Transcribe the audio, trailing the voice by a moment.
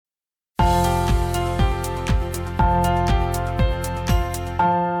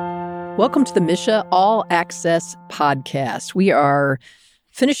Welcome to the MSHSAA All Access Podcast. We are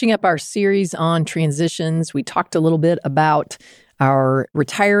finishing up our series on transitions. We talked a little bit about our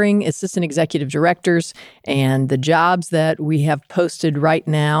retiring assistant executive directors and the jobs that we have posted right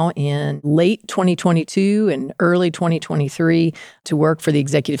now in late 2022 and early 2023 to work for the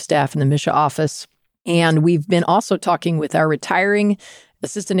executive staff in the MSHSAA office. And we've been also talking with our retiring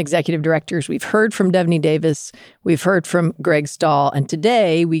assistant executive directors. We've heard from Devney Davis. We've heard from Greg Stahl. And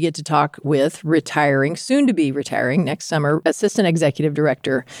today we get to talk with retiring, soon to be retiring next summer, assistant executive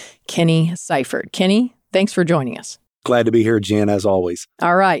director, Kenny Seifert. Kenny, thanks for joining us. Glad to be here, Jen, as always.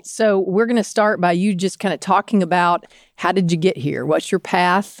 All right. So we're going to start by you just kind of talking about how did you get here? What's your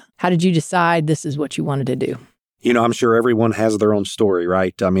path? How did you decide this is what you wanted to do? You know, I'm sure everyone has their own story,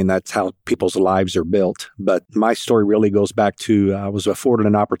 right? I mean, that's how people's lives are built. But my story really goes back to I was afforded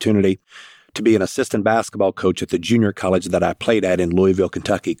an opportunity to be an assistant basketball coach at the junior college that I played at in Louisville,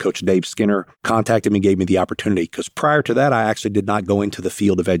 Kentucky. Coach Dave Skinner contacted me, gave me the opportunity, because prior to that, I actually did not go into the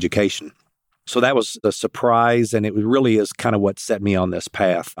field of education. So that was a surprise, and it really is kind of what set me on this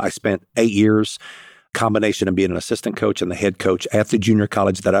path. I spent 8 years, combination of being an assistant coach and the head coach at the junior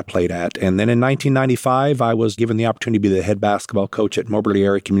college that I played at. And then in 1995, I was given the opportunity to be the head basketball coach at Moberly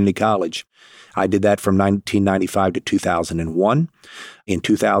Area Community College. I did that from 1995 to 2001. In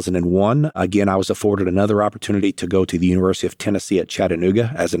 2001, again, I was afforded another opportunity to go to the University of Tennessee at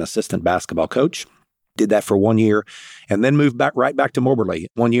Chattanooga as an assistant basketball coach. Did that for 1 year and then moved right back to Moberly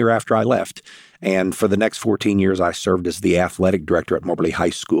 1 year after I left. And for the next 14 years, I served as the athletic director at Moberly High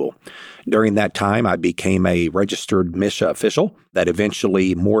School. During that time, I became a registered MSHSAA official that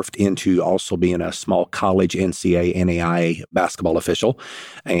eventually morphed into also being a small college NCAA, NAIA basketball official.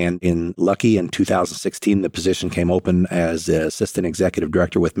 And in 2016, the position came open as assistant executive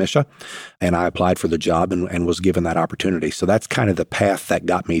director with MSHSAA. And I applied for the job and was given that opportunity. So that's kind of the path that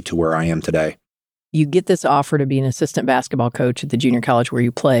got me to where I am today. You get this offer to be an assistant basketball coach at the junior college where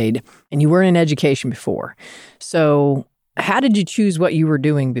you played, and you were in education before. So how did you choose what you were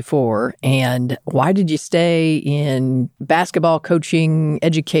doing before, and why did you stay in basketball coaching,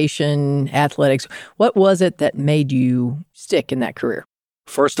 education, athletics? What was it that made you stick in that career?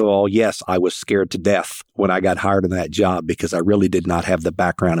 First of all, yes, I was scared to death when I got hired in that job because I really did not have the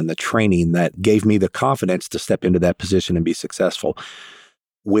background and the training that gave me the confidence to step into that position and be successful.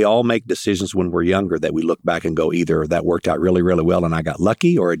 We all make decisions when we're younger that we look back and go, either that worked out really, really well and I got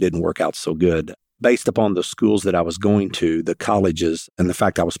lucky, or it didn't work out so good. Based upon the schools that I was going to, the colleges, and the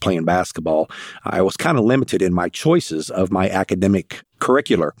fact I was playing basketball, I was kind of limited in my choices of my academic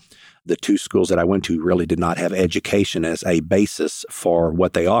curricular. The two schools that I went to really did not have education as a basis for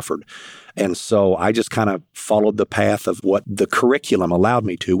what they offered. And so I just kind of followed the path of what the curriculum allowed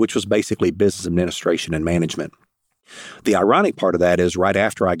me to, which was basically business administration and management. The ironic part of that is right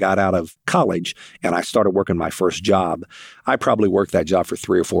after I got out of college and I started working my first job, I probably worked that job for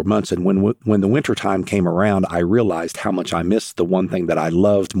 3 or 4 months. And when the winter time came around, I realized how much I missed the one thing that I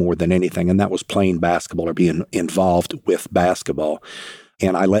loved more than anything, and that was playing basketball or being involved with basketball.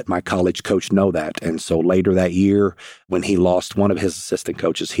 And I let my college coach know that. And so later that year, when he lost one of his assistant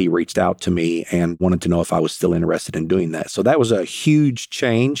coaches, he reached out to me and wanted to know if I was still interested in doing that. So that was a huge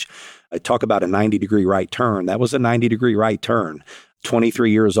change. I talk about a 90-degree right turn. That was a 90-degree right turn.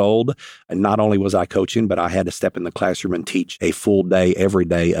 23 years old, and not only was I coaching, but I had to step in the classroom and teach a full day, every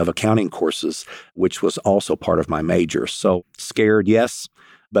day of accounting courses, which was also part of my major. So scared, yes,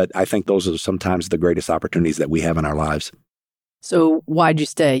 but I think those are sometimes the greatest opportunities that we have in our lives. So why'd you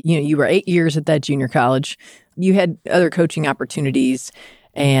stay? You were 8 years at that junior college. You had other coaching opportunities,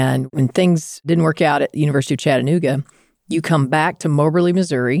 and when things didn't work out at the University of Chattanooga, you come back to Moberly,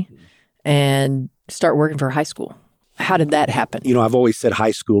 Missouri, and start working for high school. How did that happen? You know, I've always said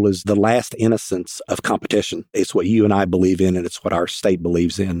high school is the last innocence of competition. It's what you and I believe in, and it's what our state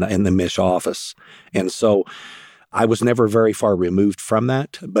believes in the MSHSAA office. And so I was never very far removed from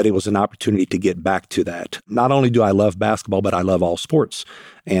that, but it was an opportunity to get back to that. Not only do I love basketball, but I love all sports.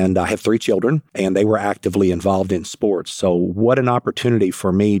 And I have 3 children, and they were actively involved in sports. So what an opportunity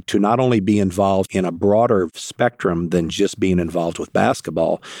for me to not only be involved in a broader spectrum than just being involved with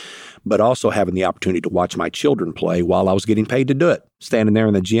basketball, but also having the opportunity to watch my children play while I was getting paid to do it. Standing there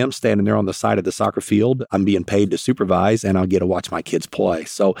in the gym, standing there on the side of the soccer field, I'm being paid to supervise, and I'll get to watch my kids play.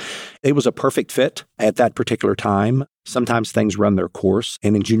 So it was a perfect fit at that particular time. Sometimes things run their course.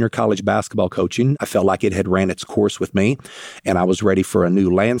 And in junior college basketball coaching, I felt like it had ran its course with me. And I was ready for a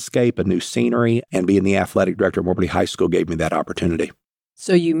new landscape, a new scenery, and being the athletic director at Moberly High School gave me that opportunity.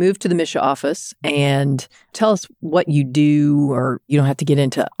 So you moved to the MSHSAA office, and tell us what you do, or you don't have to get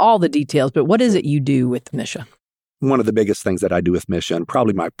into all the details, but what is it you do with MSHSAA? One of the biggest things that I do with Mission,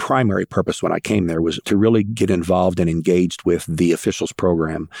 probably my primary purpose when I came there, was to really get involved and engaged with the officials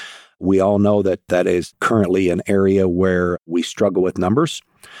program. We all know that that is currently an area where we struggle with numbers.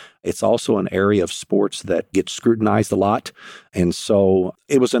 It's also an area of sports that gets scrutinized a lot. And so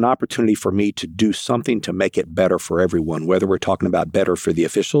it was an opportunity for me to do something to make it better for everyone, whether we're talking about better for the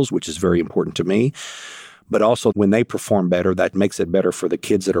officials, which is very important to me, but also when they perform better, that makes it better for the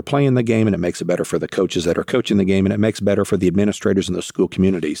kids that are playing the game, and it makes it better for the coaches that are coaching the game, and it makes it better for the administrators in the school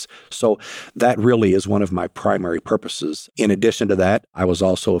communities. So that really is one of my primary purposes. In addition to that, I was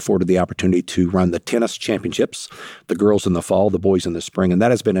also afforded the opportunity to run the tennis championships, the girls in the fall, the boys in the spring, and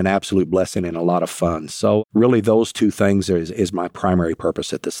that has been an absolute blessing and a lot of fun. So really those two things is my primary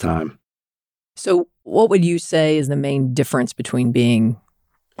purpose at this time. So what would you say is the main difference between being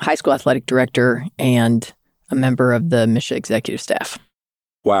high school athletic director and a member of the MSHSAA executive staff?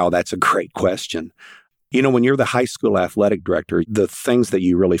 Wow, that's a great question. You know, when you're the high school athletic director, the things that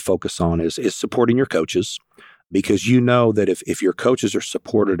you really focus on is supporting your coaches, because you know that if your coaches are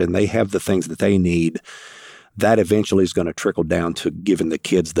supported and they have the things that they need, that eventually is going to trickle down to giving the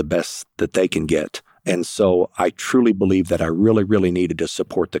kids the best that they can get. And so I truly believe that I really, really needed to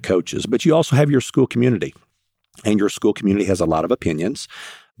support the coaches. But you also have your school community, and your school community has a lot of opinions.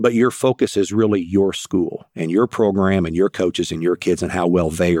 But your focus is really your school and your program and your coaches and your kids and how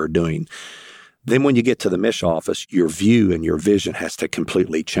well they are doing. Then when you get to the MSH office, your view and your vision has to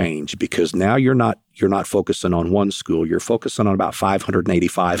completely change, because now you're not focusing on one school. You're focusing on about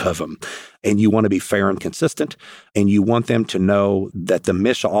 585 of them. And you want to be fair and consistent. And you want them to know that the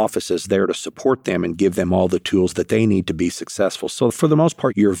MSH office is there to support them and give them all the tools that they need to be successful. So for the most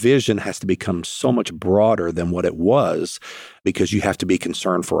part, your vision has to become so much broader than what it was, because you have to be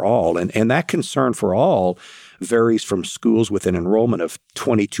concerned for all. And that concern for all varies from schools with an enrollment of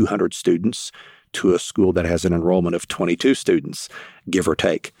 2,200 students to a school that has an enrollment of 22 students, give or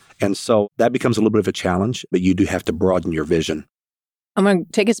take. And so that becomes a little bit of a challenge, but you do have to broaden your vision. I'm going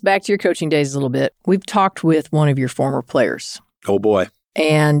to take us back to your coaching days a little bit. We've talked with one of your former players. Oh, boy.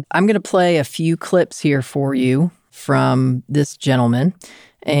 And I'm going to play a few clips here for you from this gentleman.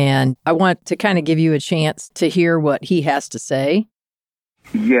 And I want to kind of give you a chance to hear what he has to say.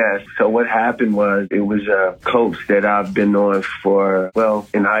 Yes. So what happened was, it was a coach that I've been on for,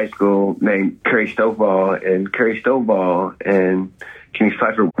 in high school, named Kenny Seifert. And Kenny Seifert and Kenny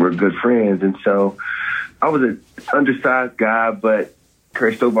Seifert were good friends. And so I was an undersized guy, but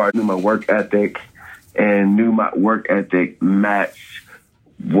Kenny Seifert knew my work ethic and knew my work ethic matched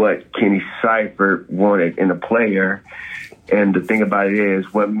what Kenny Seifert wanted in a player. And the thing about it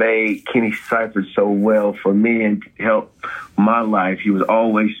is, what made Kenny Seifert so well for me and helped my life, he was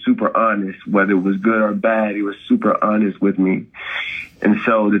always super honest, whether it was good or bad. He was super honest with me. And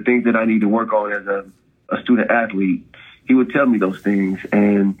so the things that I need to work on as a student athlete, he would tell me those things.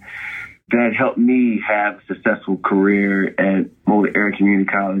 And that helped me have a successful career at Motor Area Community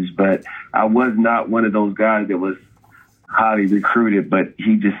College. But I was not one of those guys that was highly recruited, but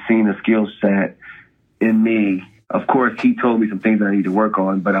he just seen a skill set in me. Of course, he told me some things that I need to work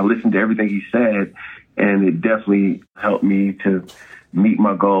on, but I listened to everything he said, and it definitely helped me to meet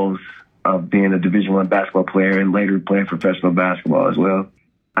my goals of being a Division I basketball player and later playing professional basketball as well.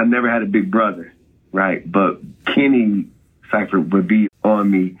 I never had a big brother, right? But Kenny Seifert would be on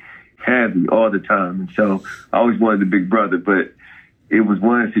me heavy all the time. And so I always wanted a big brother, but it was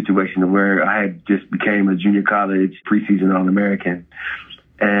one situation where I had just became a junior college preseason All-American.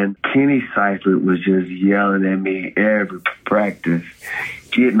 And Kenny Seifert was just yelling at me every practice,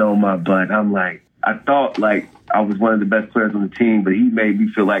 getting on my butt. I'm like, I thought like I was one of the best players on the team, but he made me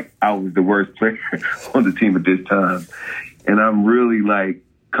feel like I was the worst player on the team at this time. And I'm really like,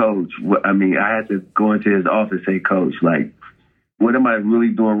 Coach, I had to go into his office and say, Coach, like, what am I really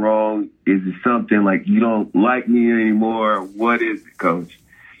doing wrong? Is it something like you don't like me anymore? What is it, Coach?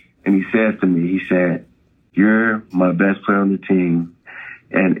 And he says to me, he said, you're my best player on the team.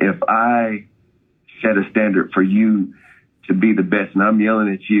 And if I set a standard for you to be the best and I'm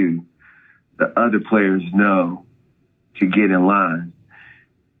yelling at you, the other players know to get in line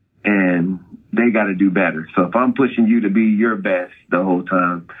and they got to do better. So if I'm pushing you to be your best the whole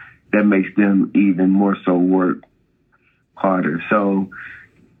time, that makes them even more so work harder. So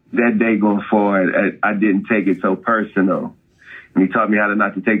that day going forward, I didn't take it so personal. And he taught me how to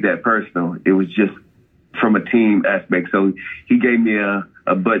not to take that personal. It was just from a team aspect. So he gave me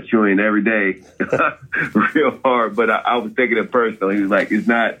a butt chewing every day, real hard, but I was taking it personal. He was like, it's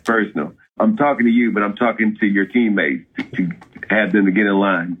not personal. I'm talking to you, but I'm talking to your teammates to have them to get in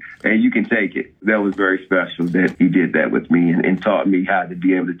line, and you can take it. That was very special that he did that with me and taught me how to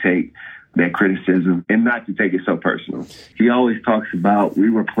be able to take that criticism and not to take it so personal. He always talks about we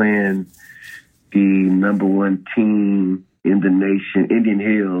were playing the number one team in the nation, Indian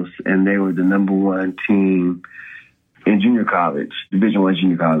Hills, and they were the number one team in junior college, Division I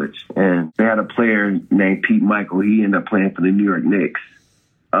junior college. And they had a player named Pete Michael. He ended up playing for the New York Knicks.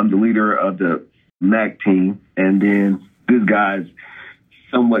 I'm the leader of the MAC team, and then this guy's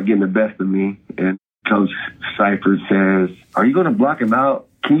somewhat getting the best of me. And Coach Seifert says, "Are you going to block him out?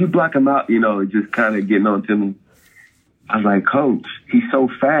 Can you block him out?" Just kind of getting on to me. I was like, "Coach, he's so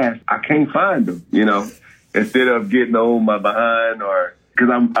fast, I can't find him." Instead of getting on my behind, or because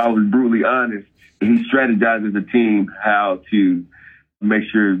I was brutally honest, he strategized as a team how to make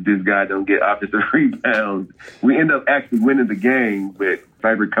sure this guy don't get offensive rebounds. We end up actually winning the game with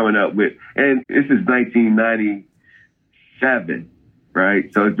Seifert coming up with, and this is 1997,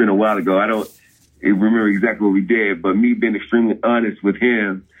 right? So it's been a while ago. I don't remember exactly what we did, but me being extremely honest with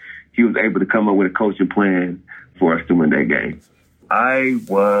him, he was able to come up with a coaching plan for us to win that game.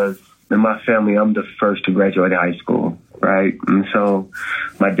 In my family, I'm the first to graduate high school, right? And so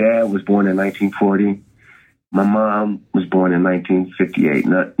my dad was born in 1940. My mom was born in 1958.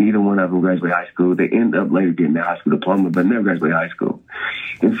 Neither one of them graduated high school. They ended up later getting their high school diploma, but never graduated high school.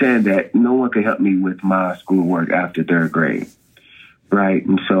 And saying that, no one could help me with my schoolwork after third grade, right?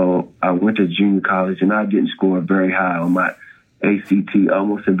 And so I went to junior college, and I didn't score very high on my ACT.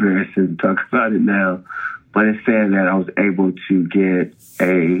 Almost embarrassing to talk about it now. But it's saying that I was able to get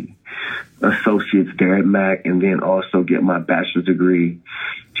a associate's there at MAC and then also get my bachelor's degree,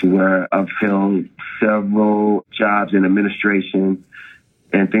 to where I've held several jobs in administration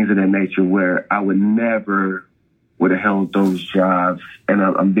and things of that nature where I would never would have held those jobs. And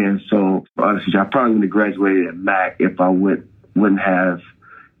I'm being so honest with you, I probably wouldn't have graduated at MAC if I wouldn't have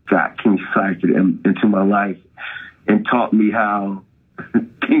got Kenny Seifert into my life and taught me how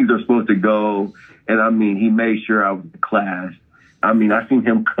things are supposed to go. And he made sure I was in class. I seen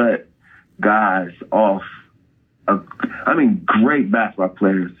him cut guys off. Great basketball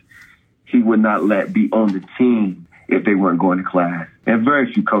players he would not let be on the team if they weren't going to class. And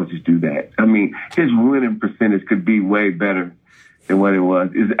very few coaches do that. His winning percentage could be way better than what it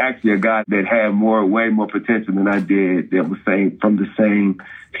was. It's actually a guy that had way more potential than I did, that was from the same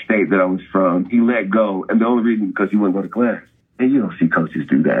state that I was from. He let go, and the only reason because he wouldn't go to class. And you don't see coaches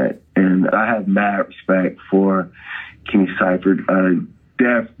do that. And I have mad respect for Kenny Seifert.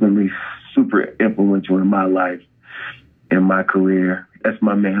 Definitely super influential in my life and my career. That's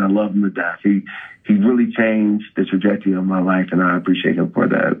my man. I love him to death. He really changed the trajectory of my life, and I appreciate him for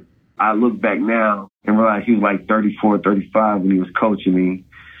that. I look back now and realize he was like 34, 35 when he was coaching me.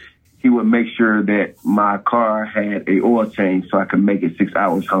 He would make sure that my car had an oil change so I could make it 6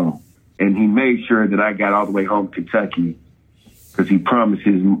 hours home. And he made sure that I got all the way home to Kentucky, because he promised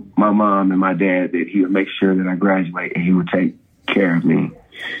my mom and my dad that he would make sure that I graduate and he would take care of me.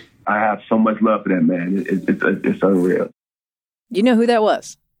 I have so much love for that man. It's unreal. You know who that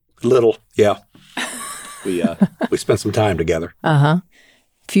was? Little, yeah. We spent some time together.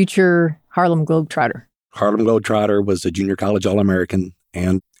 Future Harlem Globetrotter. Harlem Globetrotter, was a junior college All-American,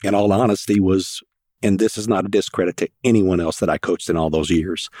 and in all honesty and this is not a discredit to anyone else that I coached in all those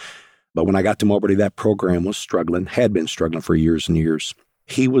years, but when I got to Moberly, that program was struggling, had been struggling for years and years.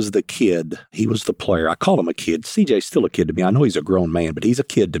 He was the kid. He was the player. I call him a kid. CJ's still a kid to me. I know he's a grown man, but he's a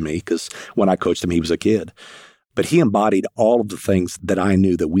kid to me because when I coached him, he was a kid. But he embodied all of the things that I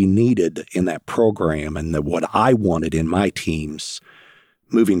knew that we needed in that program and what I wanted in my teams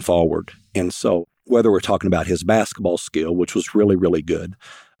moving forward. And so whether we're talking about his basketball skill, which was really, really good,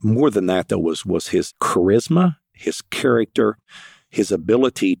 more than that, though, was his charisma, his character, his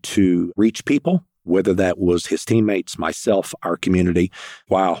ability to reach people, whether that was his teammates, myself, our community.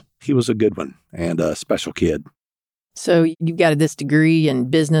 Wow, he was a good one and a special kid. So you got this degree in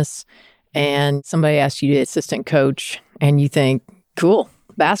business, and somebody asked you to be assistant coach, and you think, cool,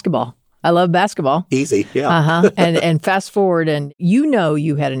 basketball. I love basketball. Easy, yeah. And fast forward, and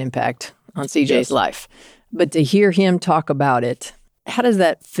you had an impact on CJ's life. But to hear him talk about it, how does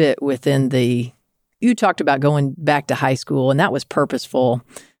that fit within you talked about going back to high school, and that was purposeful,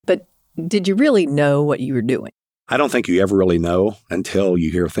 but did you really know what you were doing? I don't think you ever really know until you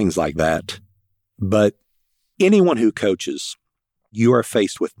hear things like that. But anyone who coaches, you are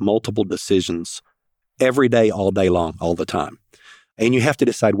faced with multiple decisions every day, all day long, all the time. And you have to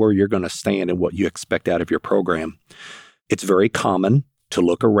decide where you're going to stand and what you expect out of your program. It's very common to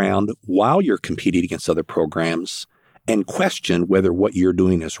look around while you're competing against other programs and question whether what you're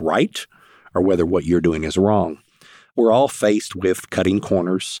doing is right or whether what you're doing is wrong. We're all faced with cutting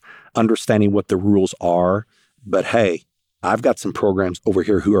corners, understanding what the rules are. But hey, I've got some programs over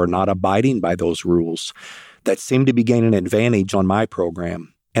here who are not abiding by those rules that seem to be gaining an advantage on my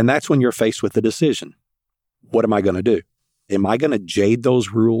program. And that's when you're faced with the decision. What am I going to do? Am I going to jade those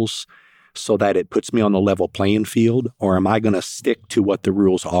rules so that it puts me on the level playing field? Or am I going to stick to what the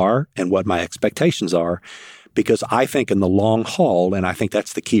rules are and what my expectations are? Because I think in the long haul, and I think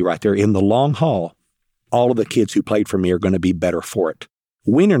that's the key right there, in the long haul, all of the kids who played for me are going to be better for it.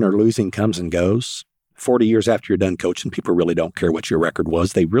 Winning or losing comes and goes. 40 years after you're done coaching, people really don't care what your record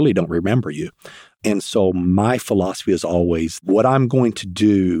was. They really don't remember you. And so my philosophy is always, what I'm going to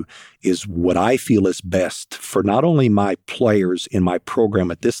do is what I feel is best for not only my players in my program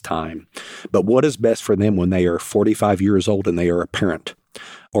at this time, but what is best for them when they are 45 years old and they are a parent,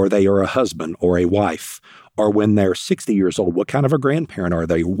 or they are a husband or a wife, or when they're 60 years old, what kind of a grandparent are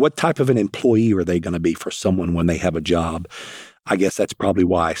they? What type of an employee are they going to be for someone when they have a job? I guess that's probably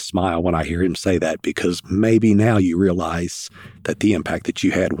why I smile when I hear him say that, because maybe now you realize that the impact that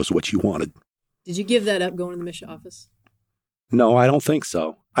you had was what you wanted. Did you give that up going to the mission office? No, I don't think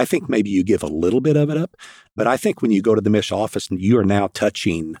so. I think maybe you give a little bit of it up, but I think when you go to the mission office, you are now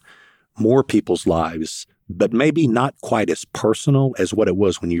touching more people's lives, but maybe not quite as personal as what it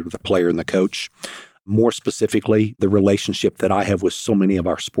was when you were the player and the coach. More specifically, the relationship that I have with so many of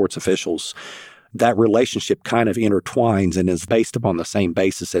our sports officials, that relationship kind of intertwines and is based upon the same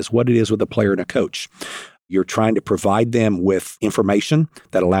basis as what it is with a player and a coach. You're trying to provide them with information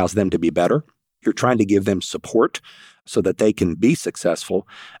that allows them to be better. You're trying to give them support so that they can be successful.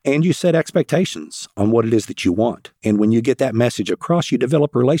 And you set expectations on what it is that you want. And when you get that message across, you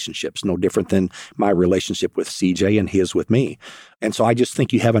develop relationships, no different than my relationship with CJ and his with me. And so I just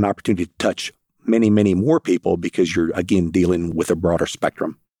think you have an opportunity to touch many, many more people because you're, again, dealing with a broader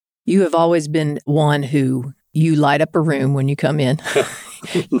spectrum. You have always been one who you light up a room when you come in.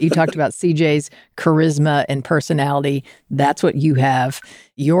 You talked about CJ's charisma and personality. That's what you have.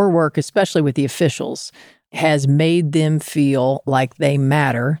 Your work, especially with the officials, has made them feel like they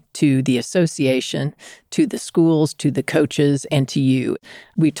matter to the association, to the schools, to the coaches, and to you.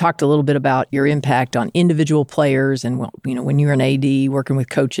 We talked a little bit about your impact on individual players and, when you're an AD, working with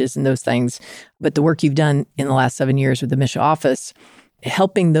coaches and those things. But the work you've done in the last 7 years with the mission office,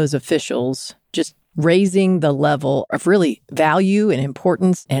 helping those officials, just raising the level of really value and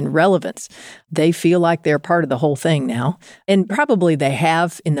importance and relevance. They feel like they're part of the whole thing now. And probably they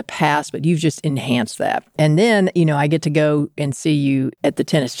have in the past, but you've just enhanced that. And then, I get to go and see you at the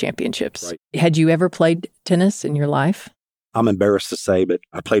tennis championships. Right. Had you ever played tennis in your life? I'm embarrassed to say, but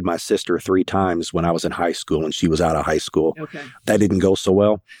I played my sister 3 times when I was in high school and she was out of high school. Okay. That didn't go so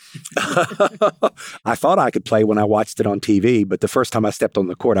well. I thought I could play when I watched it on TV, but the first time I stepped on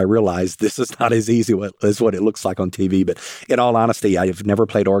the court, I realized this is not as easy as what it looks like on TV. But in all honesty, I've never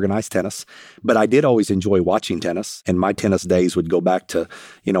played organized tennis, but I did always enjoy watching tennis. And my tennis days would go back to,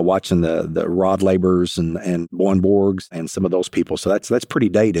 watching the Rod Labers and Bornborgs and some of those people. So that's pretty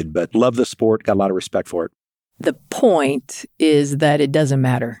dated, but love the sport, got a lot of respect for it. The point is that it doesn't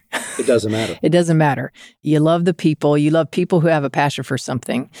matter. It doesn't matter. It doesn't matter. You love the people. You love people who have a passion for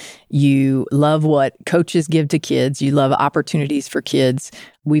something. You love what coaches give to kids. You love opportunities for kids.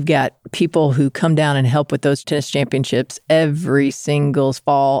 We've got people who come down and help with those tennis championships every single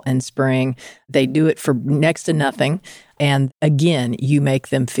fall and spring. They do it for next to nothing. And again, you make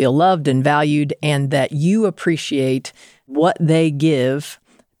them feel loved and valued and that you appreciate what they give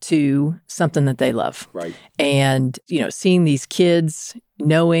to something that they love. Right. And, seeing these kids,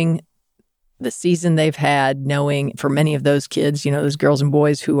 knowing the season they've had, knowing for many of those kids, those girls and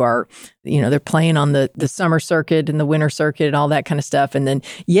boys who are, they're playing on the summer circuit and the winter circuit and all that kind of stuff. And then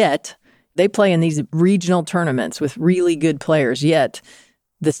yet they play in these regional tournaments with really good players, yet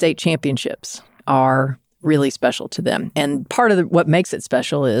the state championships are really special to them. And part of what makes it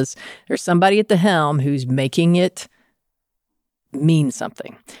special is there's somebody at the helm who's making it mean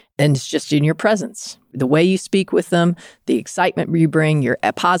something. And it's just in your presence. The way you speak with them, the excitement you bring, your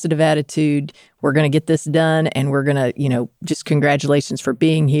positive attitude, we're going to get this done and we're going to, just congratulations for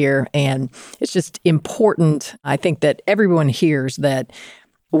being here. And it's just important, I think, that everyone hears that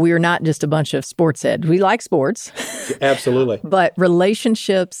we're not just a bunch of sports heads. We like sports. Absolutely. But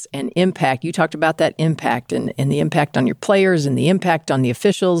relationships and impact, you talked about that impact and the impact on your players and the impact on the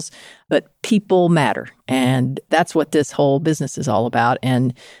officials, but people matter. And that's what this whole business is all about.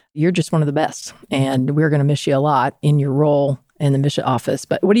 And you're just one of the best. And we're going to miss you a lot in your role in the mission office.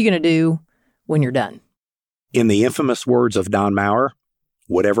 But what are you going to do when you're done? In the infamous words of Don Maurer,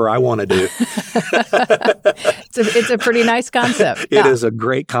 whatever I want to do. It's a pretty nice concept. It is a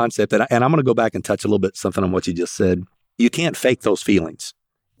great concept. And I'm going to go back and touch a little bit something on what you just said. You can't fake those feelings.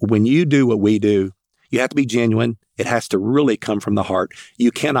 When you do what we do, you have to be genuine. It has to really come from the heart.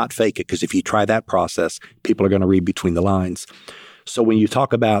 You cannot fake it, because if you try that process, people are going to read between the lines. So when you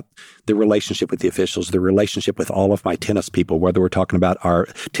talk about the relationship with the officials, the relationship with all of my tennis people, whether we're talking about our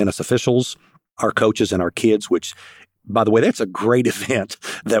tennis officials, our coaches, and our kids, which, by the way, that's a great event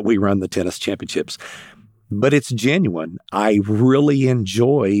that we run the tennis championships. But it's genuine. I really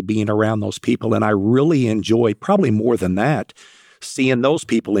enjoy being around those people, and I really enjoy, probably more than that, seeing those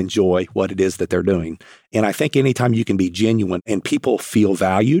people enjoy what it is that they're doing. And I think anytime you can be genuine and people feel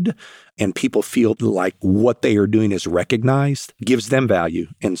valued and people feel like what they are doing is recognized, gives them value.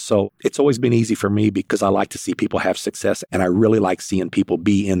 And so it's always been easy for me, because I like to see people have success, and I really like seeing people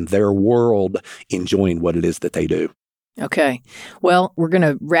be in their world enjoying what it is that they do. Okay. Well, we're going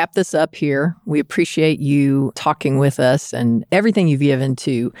to wrap this up here. We appreciate you talking with us and everything you've given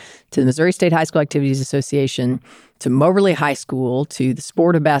to the Missouri State High School Activities Association, to Moberly High School, to the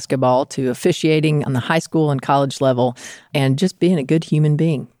sport of basketball, to officiating on the high school and college level, and just being a good human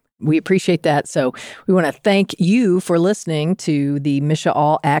being. We appreciate that. So we want to thank you for listening to the MSHSAA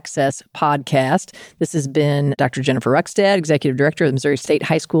All Access podcast. This has been Dr. Jennifer Ruckstad, Executive Director of the Missouri State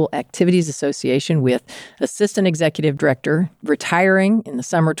High School Activities Association, with Assistant Executive Director, retiring in the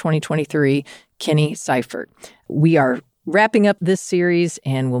summer 2023, Kenny Seifert. We are wrapping up this series,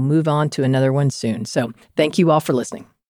 and we'll move on to another one soon. So thank you all for listening.